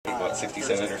what,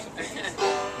 67 or something.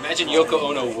 Imagine Yoko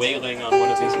Ono wailing on one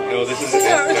of these mics. No,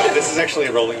 this is actually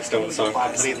a Rolling Stone song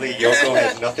completely. Yoko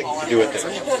has nothing to do with it.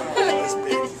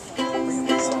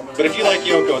 But if you like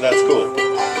Yoko, that's cool.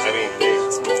 I mean, hey.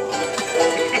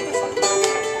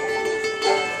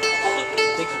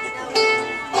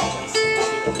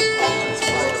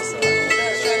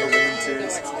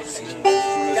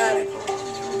 Got it.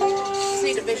 Just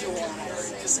need a visual.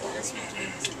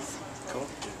 Cool.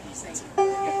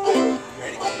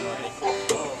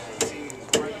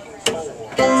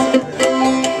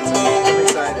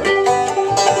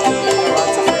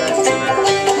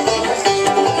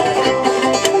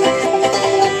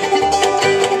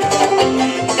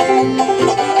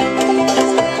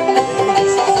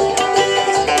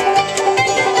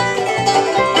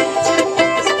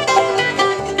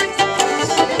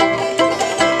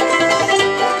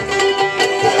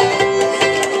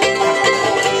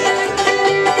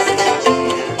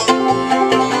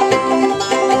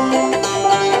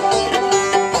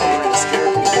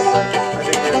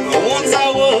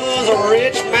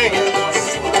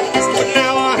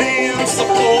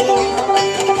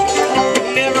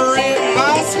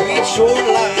 Short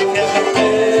life never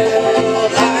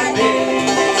felt like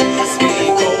this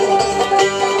before.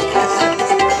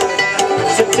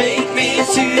 So take me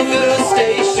to the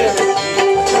station,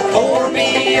 pour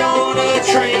me on a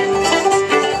train.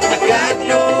 I got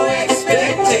no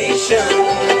expectation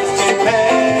to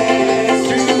pass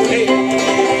through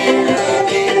here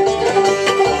again.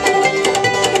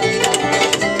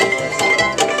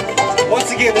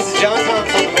 Once again, this is John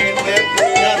Thompson on the mandolin.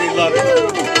 God, we love it.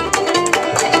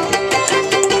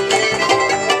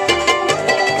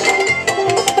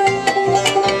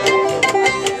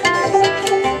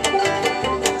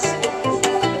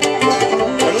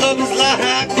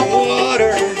 Like the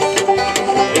water,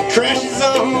 it crashes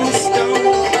on stone.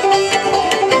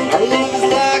 Our love is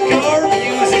like our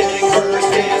music,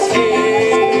 first is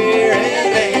here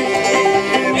and then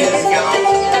is gone.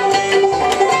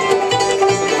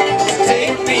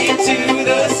 Take me to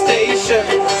the station,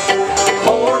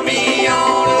 pour me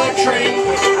on a train.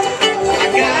 I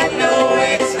got no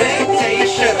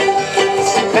expectation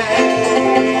to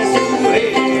pass through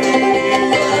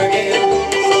here again.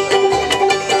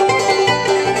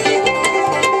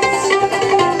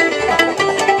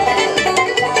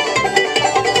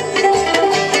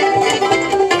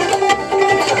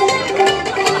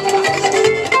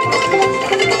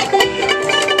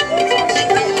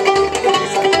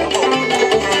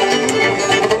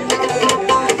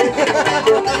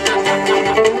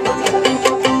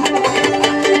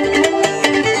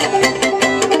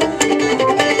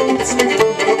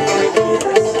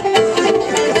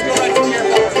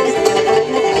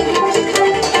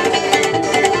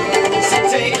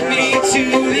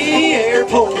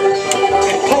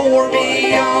 And pour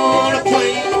me on a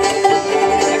plane.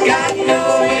 I got no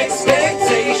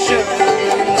expectation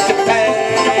to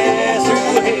pass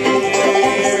through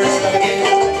here again.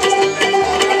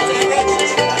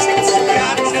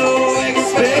 Got no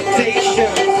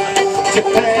expectation to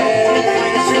pass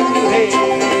through here again. To pass through here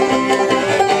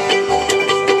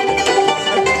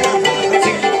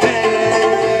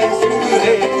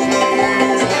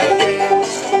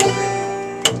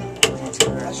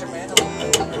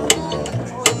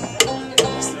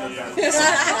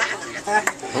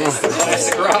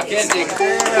Classic rock ending.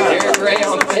 Eric Ray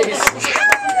on bass.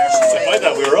 I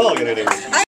thought we were all gonna do it.